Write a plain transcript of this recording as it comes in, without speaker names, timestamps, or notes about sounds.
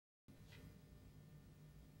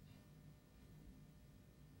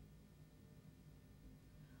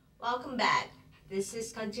Welcome back. This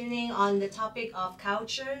is continuing on the topic of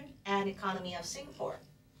culture and economy of Singapore.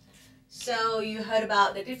 So you heard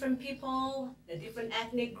about the different people, the different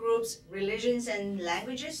ethnic groups, religions and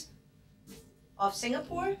languages of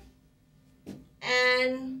Singapore.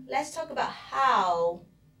 And let's talk about how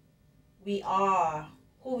we are,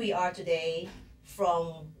 who we are today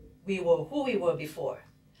from who we were before.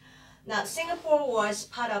 Now, Singapore was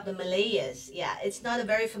part of the Malayas. Yeah, it's not a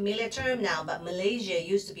very familiar term now, but Malaysia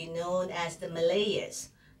used to be known as the Malayas.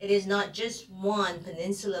 It is not just one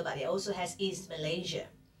peninsula, but it also has East Malaysia.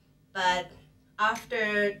 But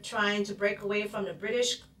after trying to break away from the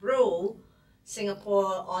British rule,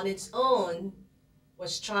 Singapore on its own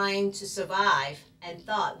was trying to survive and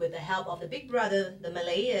thought with the help of the big brother, the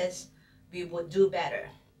Malayas, we would do better.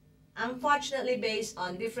 Unfortunately, based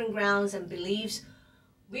on different grounds and beliefs,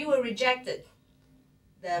 we were rejected.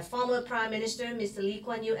 The former Prime Minister, Mr. Lee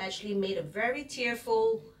Kuan Yew, actually made a very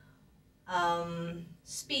tearful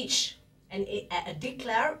speech and a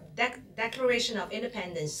declaration of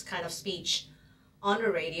independence kind of speech on the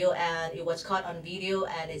radio, and it was caught on video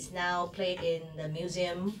and it's now played in the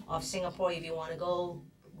Museum of Singapore. If you want to go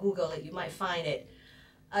Google it, you might find it.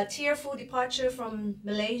 A tearful departure from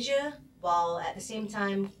Malaysia while at the same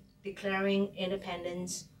time declaring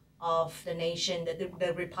independence of the nation,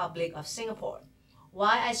 the Republic of Singapore.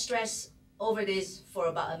 Why I stress over this for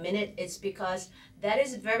about a minute, it's because that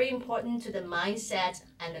is very important to the mindset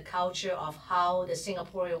and the culture of how the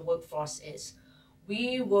Singaporean workforce is.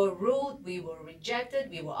 We were ruled, we were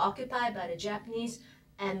rejected, we were occupied by the Japanese,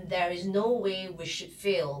 and there is no way we should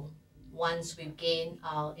feel once we've gained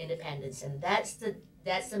our independence. And that's the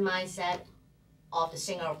mindset of the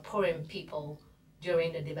Singaporean people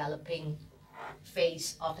during the developing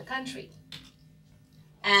phase of the country.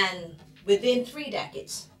 And within 3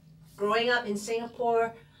 decades, growing up in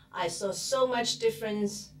Singapore, I saw so much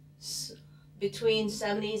difference between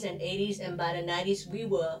 70s and 80s, and by the 90s, we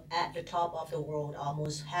were at the top of the world,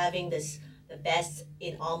 almost having the best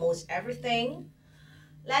in almost everything.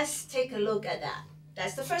 Let's take a look at that.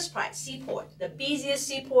 That's the first part, seaport, the busiest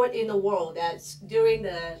seaport in the world. That's during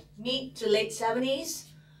the mid to late 70s.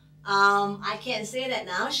 I can't say that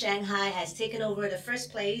now. Shanghai has taken over the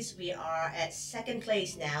first place. We are at second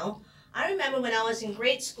place now. I remember when I was in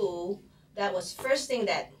grade school, that was first thing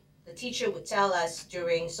that the teacher would tell us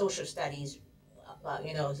during social studies,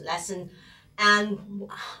 lesson. And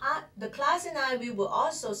the class and I, we were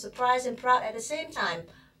also surprised and proud at the same time.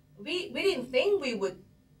 We didn't think we would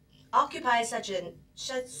occupy such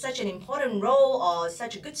an important role or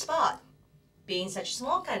such a good spot, being such a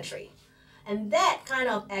small country. And that kind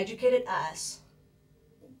of educated us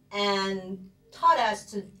and taught us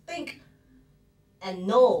to think and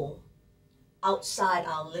know outside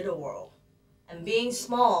our little world. And being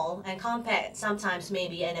small and compact sometimes may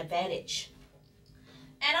be an advantage.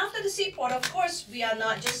 And after the seaport, of course, we are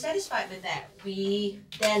not just satisfied with that. We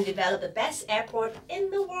then developed the best airport in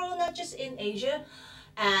the world, not just in Asia.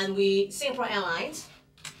 And Singapore Airlines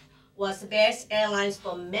was the best airlines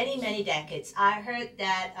for many, many decades. I heard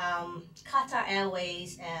that Qatar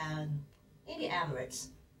Airways and maybe Emirates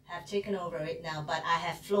have taken over it now, but I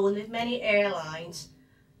have flown with many airlines,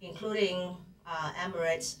 including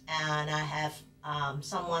Emirates, and I have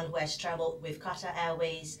someone who has traveled with Qatar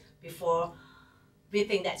Airways before. We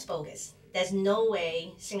think that's bogus. There's no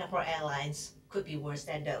way Singapore Airlines could be worse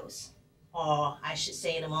than those. Or I should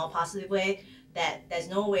say in a more positive way, that there's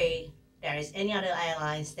no way there is any other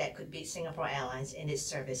airlines that could beat Singapore Airlines in its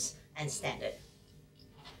service and standard.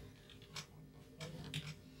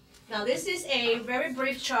 Now this is a very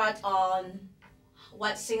brief chart on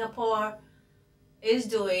what Singapore is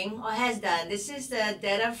doing or has done. This is the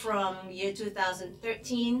data from year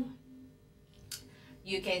 2013.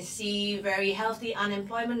 You can see very healthy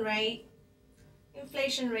unemployment rate.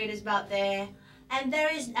 Inflation rate is about there. And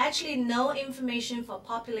there is actually no information for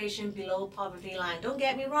population below poverty line. Don't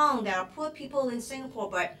get me wrong, there are poor people in Singapore,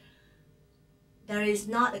 but there is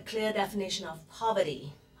not a clear definition of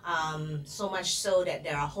poverty. So much so that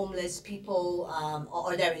there are homeless people,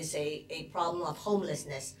 or there is a problem of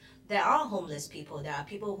homelessness. There are homeless people, there are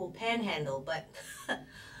people who panhandle, but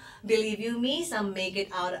believe you me, some make it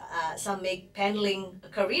out, some make paneling a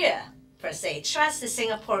career per se. Trust the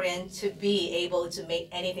Singaporean to be able to make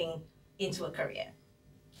anything into a career.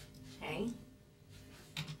 Okay?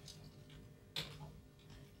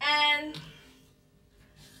 And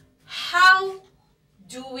how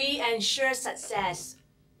do we ensure success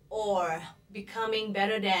or becoming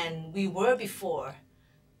better than we were before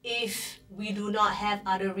if we do not have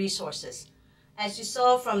other resources? As you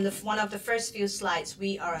saw from one of the first few slides,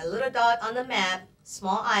 we are a little dot on the map,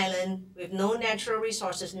 small island with no natural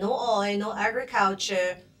resources, no oil, no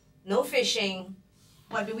agriculture, no fishing.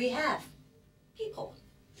 What do we have? People.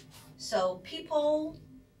 So people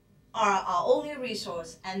are our only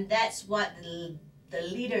resource, and that's what the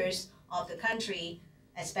leaders of the country,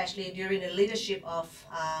 especially during the leadership of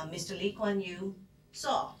Mr. Lee Kuan Yew,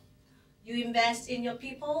 saw. You invest in your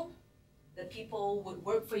people, the people would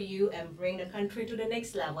work for you and bring the country to the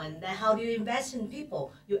next level. And then how do you invest in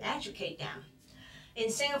people? You educate them. In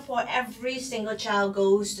Singapore, every single child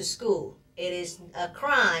goes to school. It is a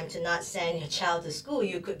crime to not send your child to school.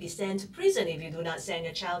 You could be sent to prison if you do not send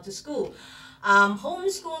your child to school.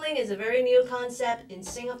 Homeschooling is a very new concept in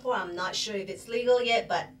Singapore. I'm not sure if it's legal yet,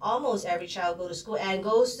 but almost every child goes to school and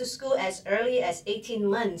goes to school as early as 18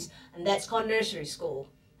 months, and that's called nursery school.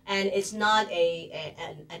 And it's not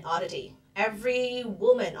an oddity. Every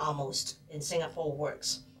woman almost in Singapore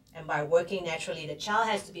works. And by working, naturally, the child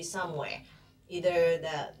has to be somewhere. Either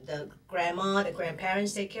the grandma, the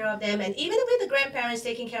grandparents take care of them. And even with the grandparents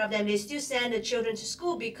taking care of them, they still send the children to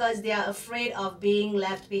school because they are afraid of being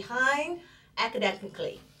left behind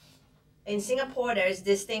academically. In Singapore, there is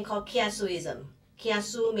this thing called kiasuism.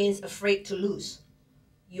 Kiasu means afraid to lose.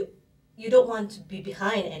 You don't want to be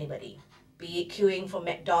behind anybody. Be it queuing for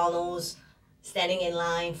McDonald's, standing in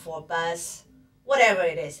line for a bus, whatever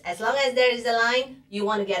it is. As long as there is a line, you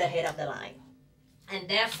want to get ahead of the line. And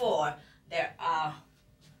therefore, there are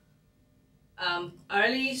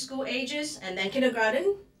early school ages and then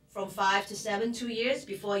kindergarten from 5 to 7, 2 years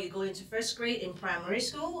before you go into first grade in primary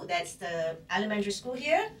school. That's the elementary school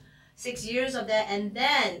here. 6 years of that. And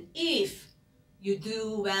then if you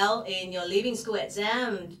do well in your leaving school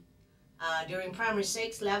exam during primary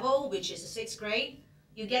 6 level, which is the 6th grade,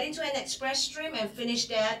 you get into an express stream and finish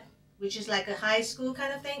that, which is like a high school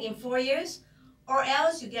kind of thing, in 4 years. Or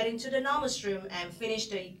else you get into the normal stream and finish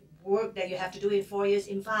the work that you have to do in 4 years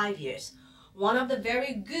in 5 years. One of the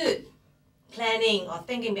very good planning or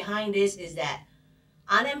thinking behind this is that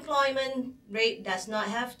unemployment rate does not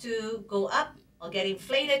have to go up or get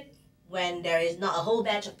inflated when there is not a whole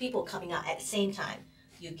batch of people coming out at the same time.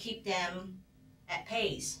 You keep them at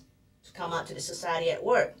pace to come out to the society at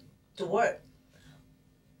work, to work.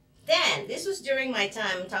 Then, this was during my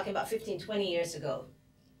time, I'm talking about 15, 20 years ago,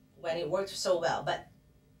 when it worked so well. But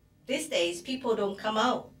these days, people don't come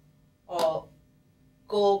out or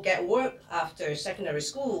go get work after secondary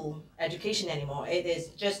school education anymore. It is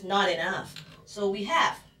just not enough. So we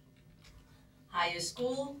have higher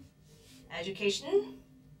school education,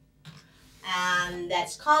 and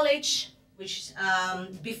that's college, which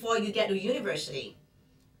before you get to university.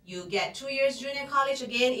 You get 2 years junior college.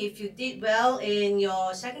 Again, if you did well in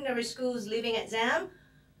your secondary school's leaving exam,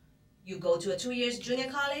 you go to a 2 years junior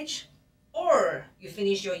college, or you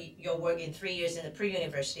finish your work in 3 years in a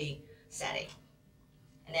pre-university setting.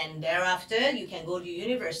 And then thereafter, you can go to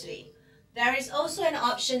university. There is also an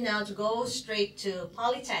option now to go straight to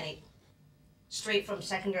polytechnic, straight from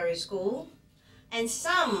secondary school. And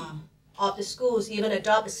some of the schools even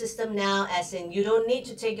adopt a system now, as in you don't need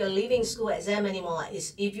to take your leaving school exam anymore.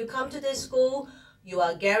 If you come to this school, you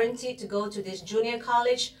are guaranteed to go to this junior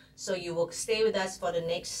college, so you will stay with us for the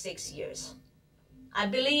next 6 years. I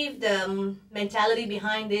believe the mentality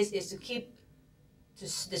behind this is to keep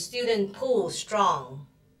the student pool strong,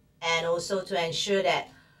 and also to ensure that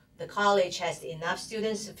the college has enough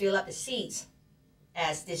students to fill up the seats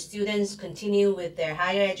as the students continue with their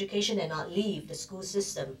higher education and not leave the school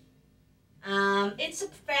system. It's a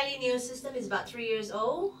fairly new system. It's about 3 years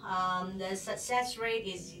old. The success rate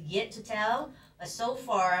is yet to tell, but so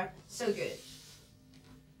far, so good.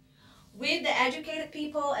 With the educated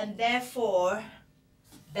people and therefore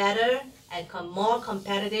better and more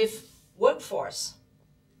competitive workforce,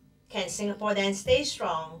 can Singapore then stay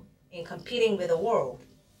strong in competing with the world?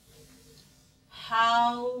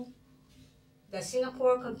 How does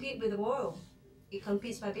Singapore compete with the world? It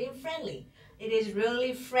competes by being friendly. It is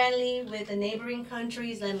really friendly with the neighboring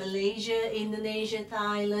countries like Malaysia, Indonesia,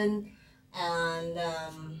 Thailand, and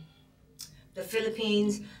the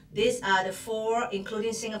Philippines. These are the 4,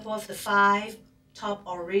 including Singapore, the 5 top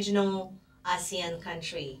original ASEAN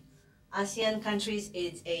countries. ASEAN countries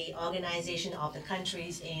is an organization of the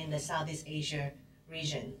countries in the Southeast Asia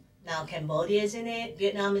region. Now Cambodia is in it,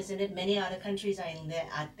 Vietnam is in it, many other countries are in there.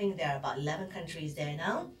 I think there are about 11 countries there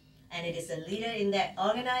now. And it is a leader in that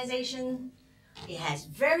organization. It has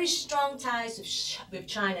very strong ties with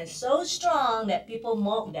China, so strong that people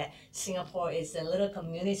mock that Singapore is a little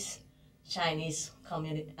communist Chinese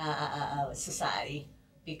society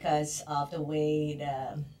because of the way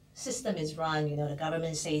the system is run. You know, the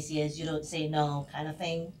government says yes, you don't say no, kind of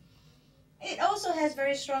thing. It also has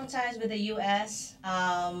very strong ties with the U.S.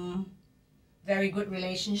 Very good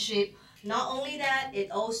relationship. Not only that,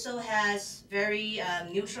 it also has very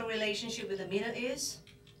neutral relationship with the Middle East,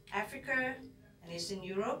 Africa, and Eastern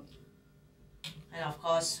Europe. And of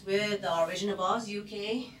course, with the original boss,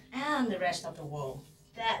 UK, and the rest of the world.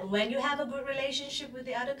 That when you have a good relationship with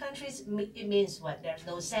the other countries, it means what? There's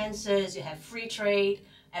no censors, you have free trade,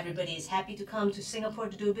 everybody is happy to come to Singapore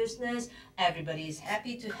to do business, everybody is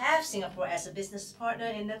happy to have Singapore as a business partner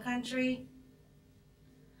in the country.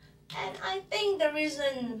 And I feel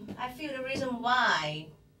the reason why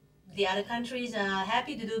the other countries are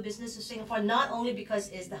happy to do business with Singapore, not only because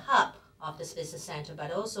it's the hub of this business center,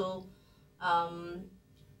 but also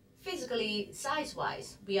physically,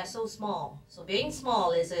 size-wise, we are so small. So being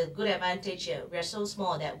small is a good advantage here. We are so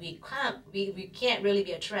small that we can't really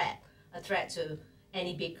be a threat to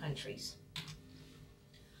any big countries.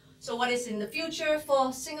 So what is in the future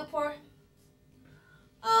for Singapore?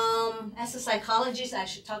 As a psychologist, I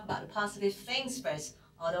should talk about the positive things first,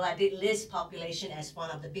 although I did list population as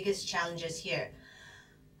one of the biggest challenges here.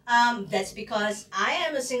 That's because I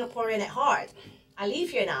am a Singaporean at heart. I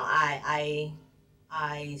live here now.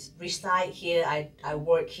 I reside here, I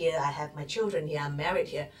work here, I have my children here, I'm married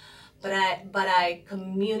here. But I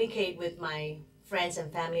communicate with my friends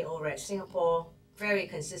and family over at Singapore very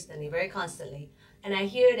consistently, very constantly. And I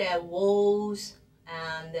hear their woes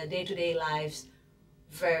and their day-to-day lives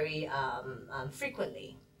very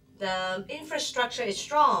frequently. The infrastructure is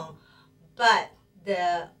strong, but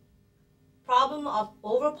the problem of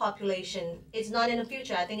overpopulation is not in the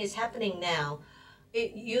future. I think it's happening now.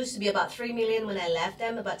 It used to be about 3 million when I left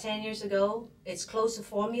them about 10 years ago. It's close to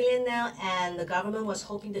 4 million now, and the government was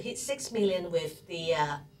hoping to hit 6 million with the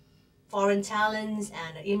foreign talents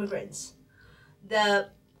and the immigrants. The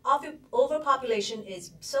overpopulation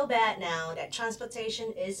is so bad now that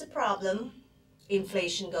transportation is a problem.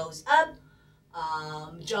 Inflation goes up.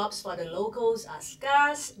 Jobs for the locals are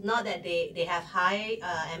scarce. Not that they have high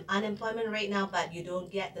unemployment rate now, but you don't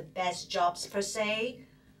get the best jobs per se.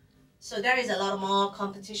 So there is a lot more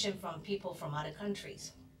competition from people from other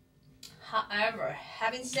countries. However,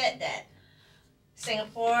 having said that,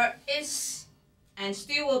 Singapore is and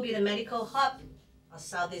still will be the medical hub of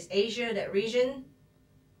Southeast Asia, that region,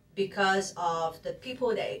 because of the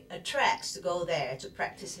people that it attracts to go there to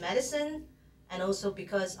practice medicine, and also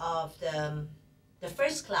because of the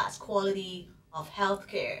first-class quality of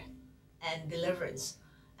healthcare and deliverance,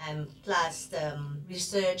 and plus the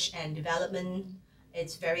research and development.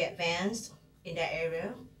 It's very advanced in that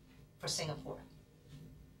area for Singapore.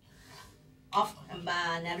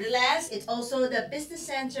 Nevertheless, it's also the business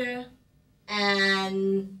center,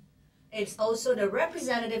 and it's also the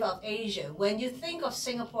representative of Asia. When you think of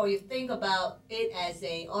Singapore, you think about it as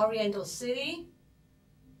an oriental city.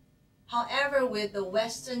 However, with the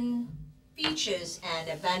Western features and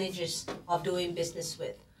advantages of doing business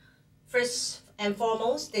with. First and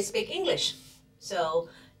foremost, they speak English. So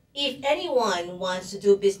if anyone wants to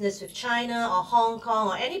do business with China or Hong Kong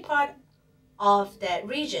or any part of that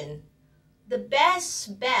region, the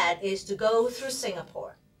best bet is to go through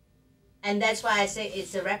Singapore. And that's why I say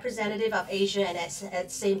it's a representative of Asia, and at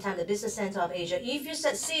the same time the business center of Asia. If you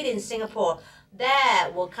succeed in Singapore,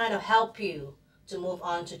 that will kind of help you to move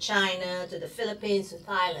on to China, to the Philippines, to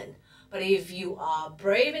Thailand. But if you are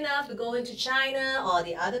brave enough to go into China or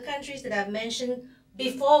the other countries that I've mentioned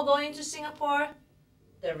before going to Singapore,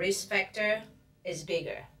 the risk factor is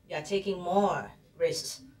bigger. You are taking more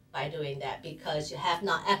risks by doing that because you have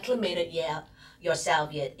not acclimated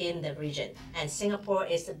yourself yet in the region. And Singapore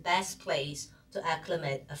is the best place to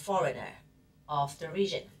acclimate a foreigner of the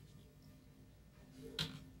region.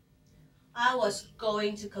 I was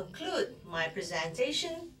going to conclude my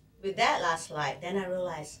presentation with that last slide. Then I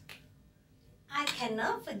realized I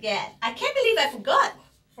cannot forget. I can't believe I forgot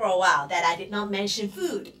for a while that I did not mention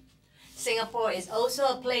food. Singapore is also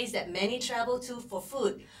a place that many travel to for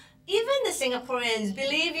food. Even the Singaporeans,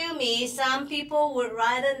 believe you me, some people would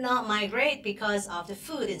rather not migrate because of the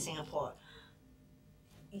food in Singapore.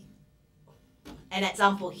 An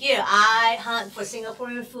example here, I hunt for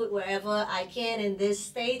Singaporean food wherever I can in this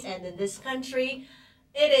state and in this country.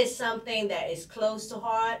 It is something that is close to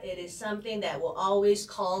heart. It is something that will always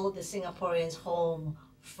call the Singaporeans home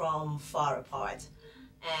from far apart.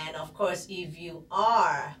 And of course, if you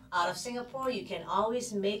are out of Singapore, you can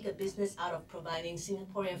always make a business out of providing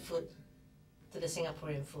Singaporean food to the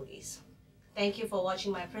Singaporean foodies. Thank you for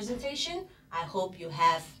watching my presentation. I hope you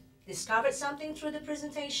have discovered something through the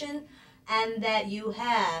presentation and that you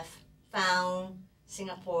have found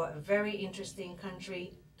Singapore a very interesting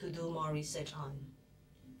country to do more research on.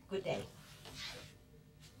 Good day.